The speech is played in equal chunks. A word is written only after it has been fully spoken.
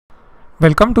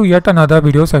Welcome to yet another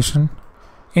video session.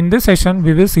 In this session,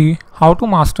 we will see how to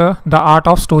master the art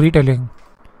of storytelling.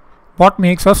 What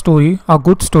makes a story a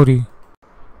good story?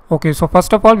 Okay, so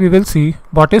first of all, we will see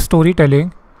what is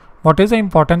storytelling, what is the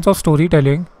importance of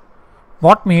storytelling,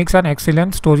 what makes an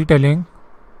excellent storytelling.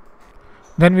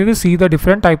 Then we will see the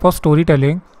different type of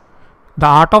storytelling, the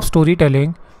art of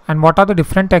storytelling, and what are the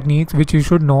different techniques which you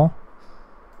should know.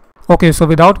 Okay, so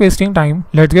without wasting time,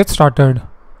 let's get started.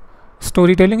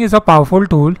 Storytelling is a powerful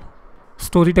tool.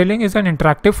 Storytelling is an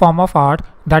interactive form of art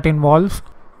that involves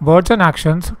words and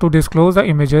actions to disclose the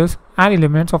images and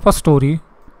elements of a story.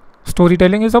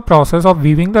 Storytelling is a process of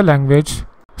weaving the language.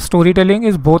 Storytelling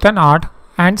is both an art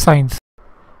and science.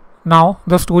 Now,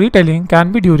 the storytelling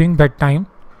can be during bedtime,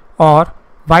 or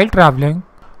while traveling,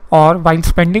 or while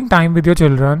spending time with your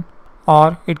children,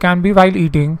 or it can be while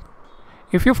eating.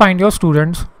 If you find your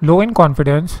students low in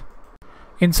confidence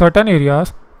in certain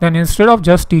areas, then instead of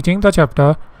just teaching the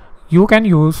chapter, you can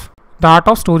use the art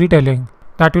of storytelling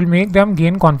that will make them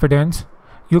gain confidence.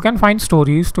 You can find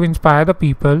stories to inspire the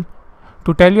people,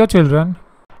 to tell your children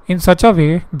in such a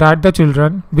way that the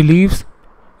children believes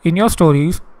in your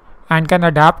stories and can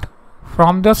adapt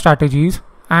from the strategies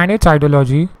and its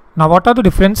ideology. Now, what are the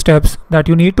different steps that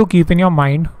you need to keep in your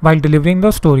mind while delivering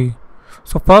the story?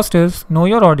 So first is know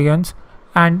your audience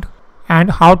and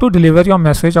how to deliver your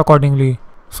message accordingly.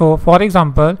 So for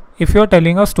example, if you are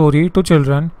telling a story to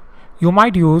children, you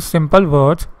might use simple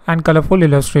words and colorful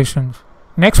illustrations.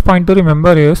 Next point to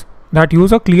remember is that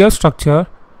use a clear structure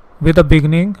with a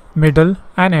beginning, middle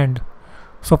and end.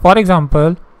 So for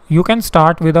example, you can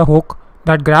start with a hook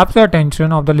that grabs the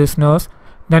attention of the listeners,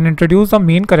 then introduce the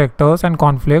main characters and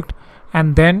conflict,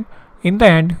 and then in the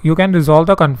end you can resolve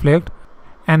the conflict,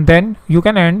 and then you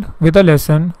can end with a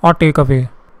lesson or takeaway.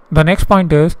 The next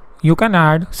point is you can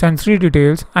add sensory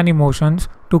details and emotions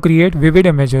to create vivid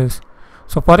images.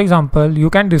 So for example,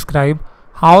 you can describe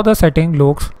how the setting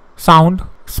looks, sound,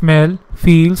 smell,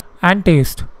 feels and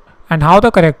taste, and how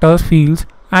the characters feels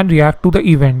and react to the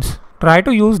events. Try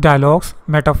to use dialogues,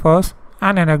 metaphors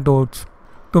and anecdotes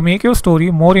to make your story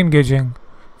more engaging.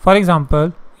 For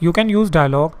example, you can use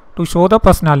dialogue to show the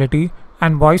personality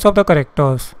and voice of the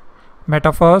characters,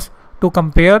 metaphors to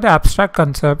compare the abstract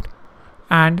concept,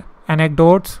 and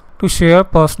anecdotes to share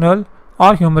personal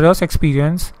or humorous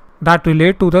experience that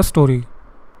relate to the story.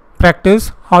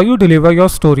 Practice how you deliver your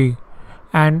story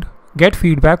and get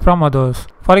feedback from others.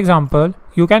 For example,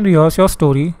 you can rehearse your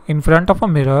story in front of a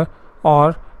mirror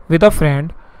or with a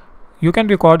friend. You can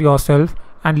record yourself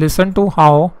and listen to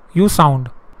how you sound.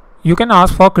 You can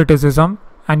ask for criticism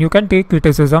and you can take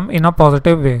criticism in a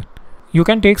positive way. You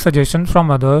can take suggestions from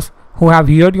others who have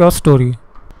heard your story.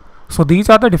 So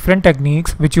these are the different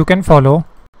techniques which you can follow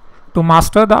to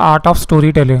master the art of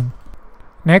storytelling.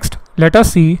 Next, let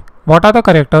us see what are the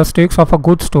characteristics of a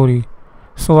good story.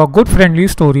 So a good friendly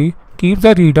story keeps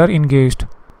the reader engaged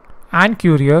and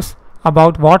curious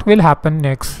about what will happen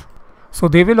next. So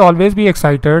they will always be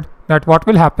excited that what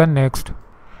will happen next.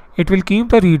 It will keep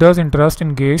the reader's interest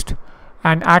engaged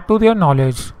and add to their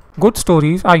knowledge. Good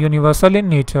stories are universal in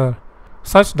nature,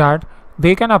 such that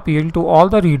they can appeal to all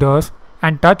the readers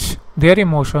and touch their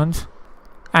emotions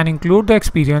and include the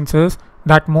experiences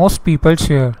that most people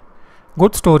share.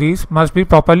 Good stories must be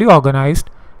properly organized.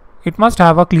 It must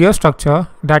have a clear structure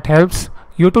that helps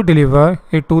you to deliver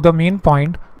it to the main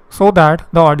point so that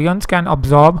the audience can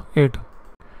absorb it.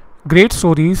 Great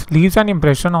stories leaves an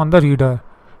impression on the reader,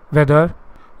 whether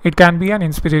it can be an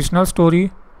inspirational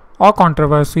story or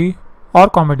controversy or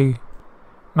comedy.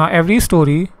 Now every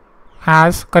story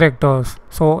has characters.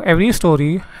 So every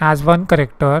story has one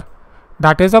character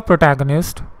that is a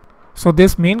protagonist. So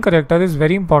this main character is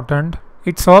very important.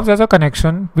 It serves as a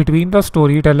connection between the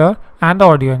storyteller and the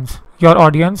audience. Your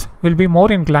audience will be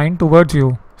more inclined towards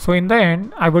you. So in the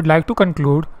end, I would like to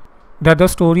conclude that the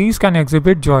stories can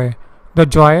exhibit joy. The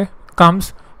joy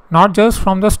comes not just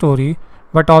from the story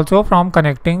but also from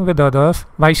connecting with others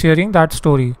by sharing that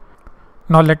story.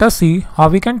 Now let us see how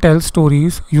we can tell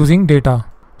stories using data.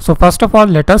 So first of all,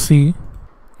 let us see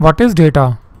what is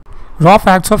data. Raw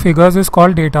facts or figures is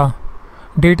called data.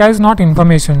 Data is not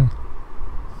information.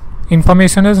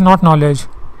 Information is not knowledge.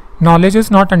 Knowledge is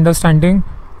not understanding.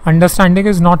 Understanding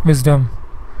is not wisdom.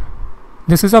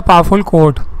 This is a powerful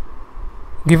quote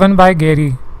given by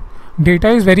Gary. Data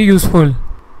is very useful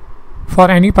for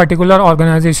any particular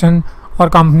organization or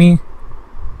company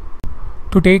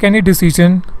to take any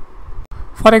decision.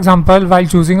 For example, while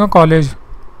choosing a college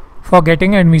for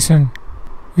getting admission,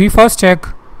 we first check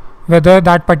whether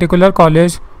that particular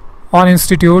college or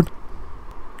institute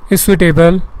is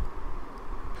suitable.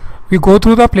 We go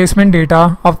through the placement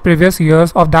data of previous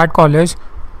years of that college,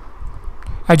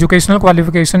 educational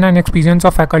qualification and experience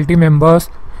of faculty members.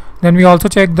 Then we also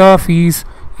check the fees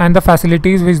and the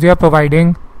facilities which they are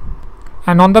providing,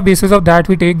 and on the basis of that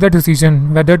we take the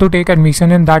decision whether to take admission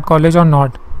in that college or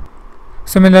not.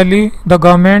 Similarly, the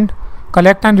government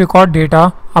collect and record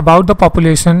data about the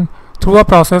population through a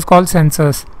process called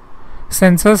census.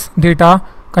 Census data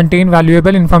contain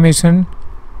valuable information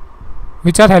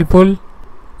which are helpful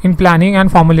in planning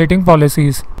and formulating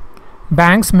policies.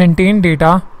 Banks maintain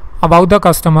data about the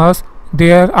customers,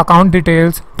 their account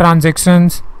details,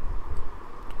 transactions,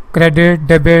 credit,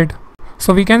 debit.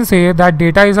 So we can say that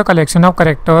data is a collection of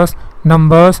characters,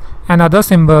 numbers and other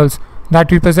symbols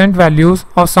that represent values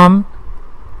of some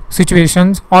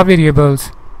situations or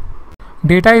variables.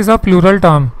 Data is a plural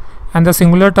term and the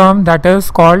singular term that is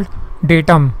called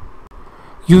datum.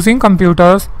 Using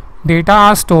computers, data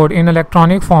are stored in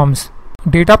electronic forms.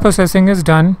 Data processing is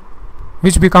done,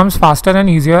 which becomes faster and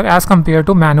easier as compared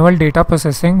to manual data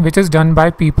processing, which is done by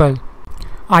people.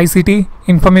 ICT,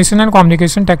 information and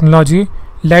communication technology,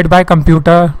 led by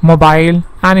computer, mobile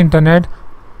and internet,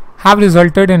 have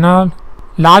resulted in a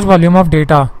large volume of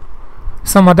data.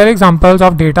 Some other examples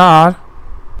of data are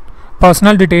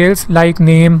personal details like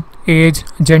name, age,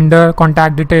 gender,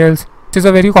 contact details, which is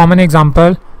a very common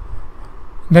example.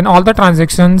 Then all the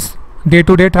transactions,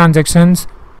 day-to-day transactions,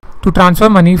 to transfer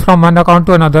money from one account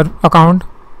to another account,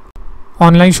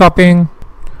 online shopping,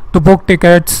 to book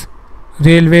tickets,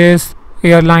 railways,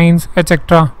 airlines,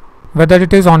 etc. Whether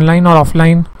it is online or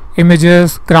offline,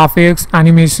 images, graphics,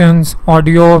 animations,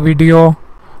 audio, video,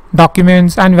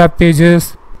 documents and web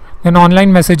pages, then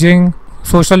online messaging,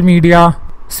 social media,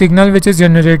 signal which is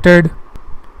generated.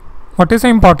 What is the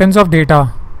importance of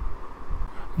data?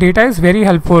 Data is very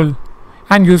helpful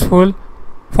and useful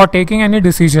for taking any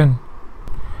decision.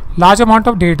 Large amount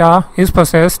of data is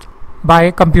processed by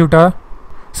computer.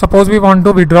 Suppose we want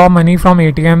to withdraw money from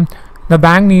ATM, the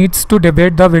bank needs to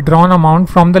debit the withdrawn amount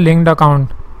from the linked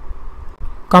account.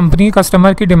 Company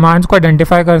customer की demands को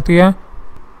identify करती है,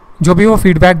 जो भी वो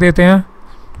feedback देते हैं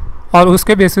और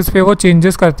उसके बेसिस पे वो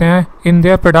चेंजेस करते हैं in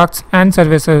their products and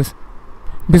services.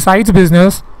 Besides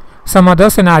business, some other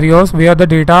scenarios where the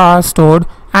data are stored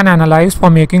and analyzed for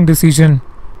making decision.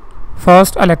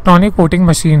 First, electronic voting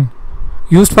machine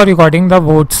used for recording the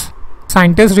votes.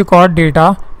 Scientists record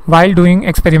data while doing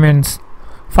experiments.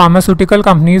 Pharmaceutical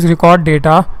companies record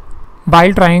data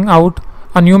while trying out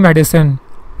a new medicine.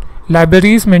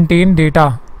 Libraries maintain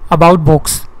data about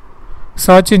books.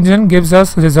 Search engine gives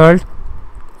us result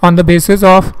on the basis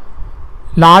of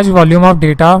large volume of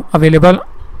data available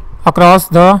across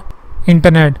the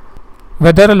internet.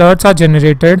 Weather alerts are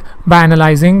generated by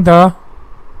analyzing the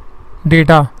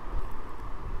data.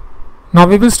 Now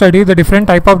we will study the different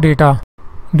type of data.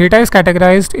 Data is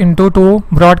categorized into two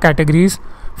broad categories.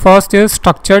 First is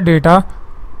structured data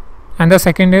and the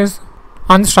second is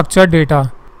unstructured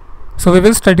data. So we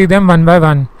will study them one by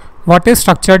one. What is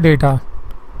structured data?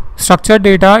 Structured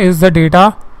data is the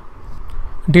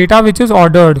data which is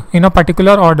ordered in a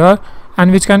particular order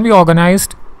and which can be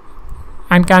organized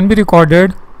and can be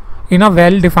recorded in a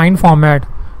well-defined format.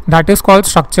 That is called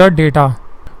structured data.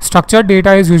 Structured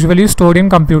data is usually stored in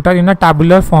computer in a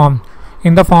tabular form,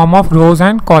 in the form of rows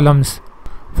and columns.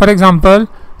 For example,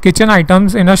 kitchen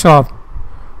items in a shop.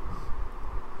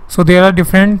 So there are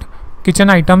different kitchen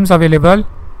items available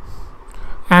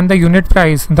and the unit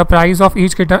price, the price of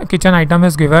each kitchen item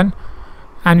is given,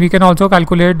 and we can also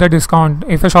calculate the discount.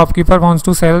 If a shopkeeper wants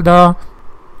to sell the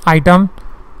item,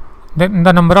 then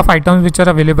the number of items which are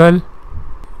available,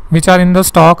 which are in the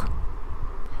stock.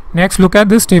 Next, look at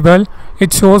this table.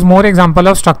 It shows more example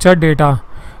of structured data.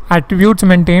 Attributes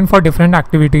maintained for different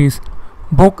activities.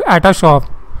 Book at a shop.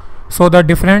 So the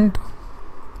different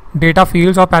data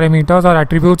fields or parameters or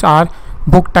attributes are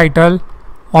book title,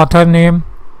 author name,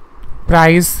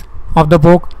 price of the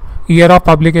book, year of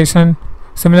publication.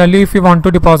 Similarly, if you want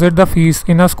to deposit the fees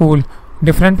in a school,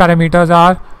 different parameters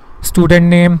are student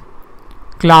name,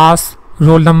 class,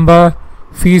 roll number,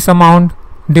 fees amount,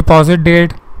 deposit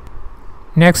date.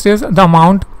 Next is the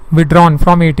amount withdrawn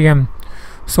from ATM.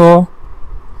 So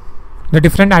the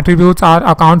different attributes are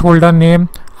account holder name,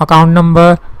 account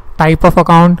number, type of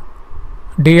account,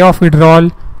 day of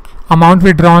withdrawal, amount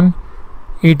withdrawn,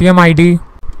 ATM ID.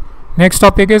 Next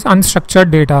topic is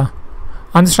unstructured data.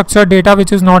 Unstructured data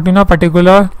which is not in a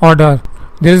particular order.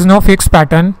 There is no fixed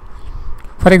pattern.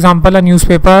 For example, a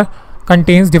newspaper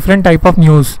contains different type of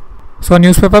news. So a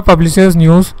newspaper publishes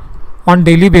news on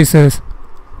daily basis.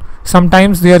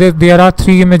 Sometimes there are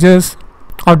 3 images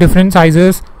of different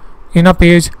sizes in a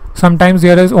page. Sometimes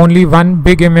there is only one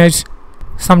big image.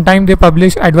 Sometimes they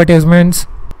publish advertisements,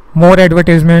 more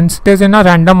advertisements. It is in a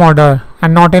random order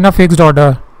and not in a fixed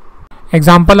order.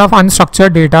 Example of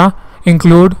unstructured data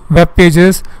include web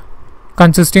pages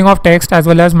consisting of text as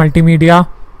well as multimedia,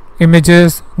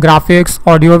 images, graphics,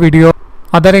 audio, video.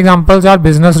 Other examples are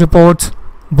business reports,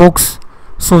 books,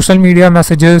 social media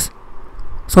messages.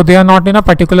 So they are not in a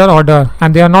particular order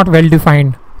and they are not well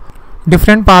defined.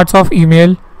 Different parts of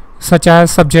email such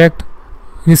as subject,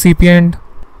 recipient,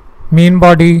 main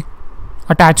body,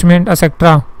 attachment,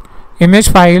 etc. Image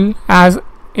file as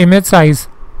image size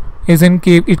is in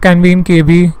K, it can be in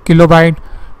KB, kilobyte,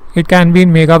 it can be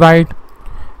in megabyte.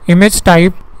 Image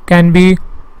type can be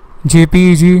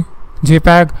JPEG,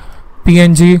 JPEG,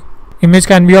 PNG. Image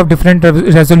can be of different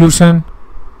resolution,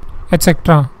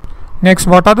 etc. Next,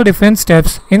 what are the different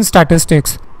steps in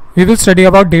statistics? We will study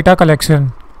about data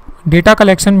collection. Data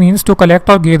collection means to collect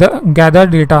or gather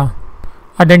data,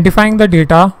 identifying the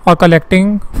data or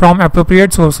collecting from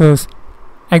appropriate sources.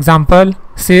 Example,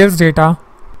 sales data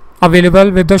available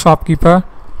with the shopkeeper.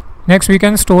 Next, we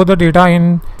can store the data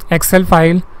in Excel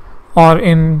file or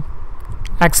in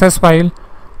Access file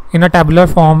in a tabular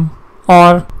form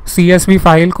or CSV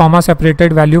file,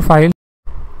 separated value file.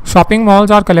 Shopping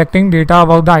malls are collecting data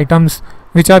about the items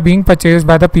which are being purchased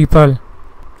by the people.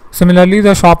 Similarly,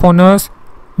 the shop owners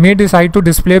may decide to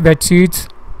display bed sheets.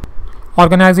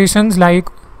 Organizations like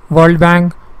World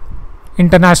Bank,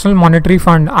 International Monetary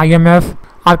Fund (IMF)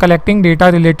 are collecting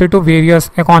data related to various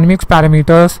economic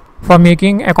parameters for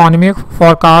making economic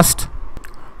forecasts.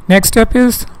 Next step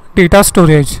is data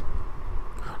storage.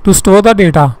 To store the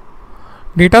data.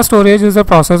 Data storage is the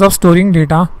process of storing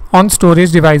data on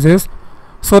storage devices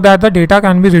so that the data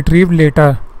can be retrieved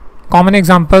later. Common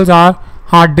examples are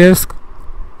hard disk,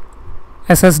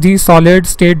 SSD, solid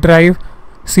state drive,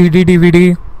 CD,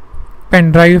 DVD,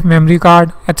 pen drive, memory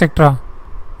card, etc.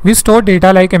 We store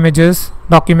data like images,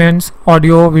 documents,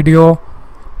 audio, video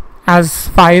as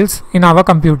files in our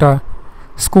computer.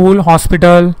 School,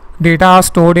 hospital, data are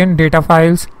stored in data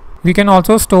files. We can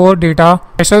also store data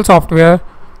special software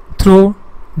through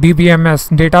DBMS,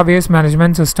 Database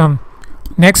Management System.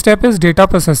 Next step is data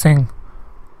processing.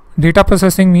 Data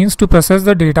processing means to process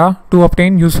the data to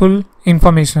obtain useful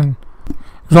information.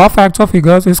 Raw facts or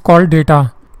figures is called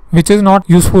data, which is not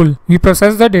useful. We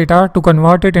process the data to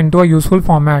convert it into a useful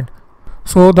format.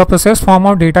 So the processed form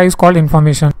of data is called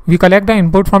information. We collect the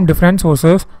input from different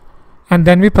sources and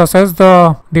then we process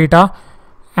the data,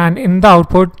 and in the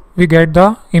output we get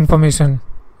the information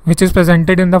which is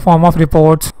presented in the form of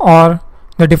reports or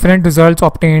the different results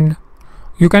obtained.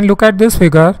 You can look at this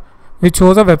figure which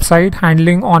shows a website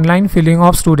handling online filling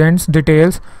of students'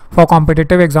 details for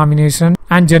competitive examination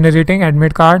and generating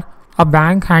admit card, a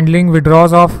bank handling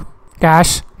withdrawals of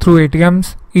cash through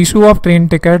ATMs, issue of train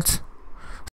tickets.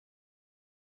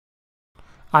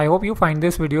 I hope you find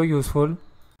this video useful.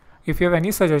 If you have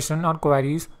any suggestion or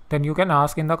queries, then you can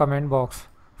ask in the comment box.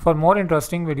 For more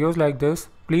interesting videos like this,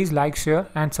 please like, share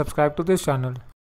and subscribe to this channel.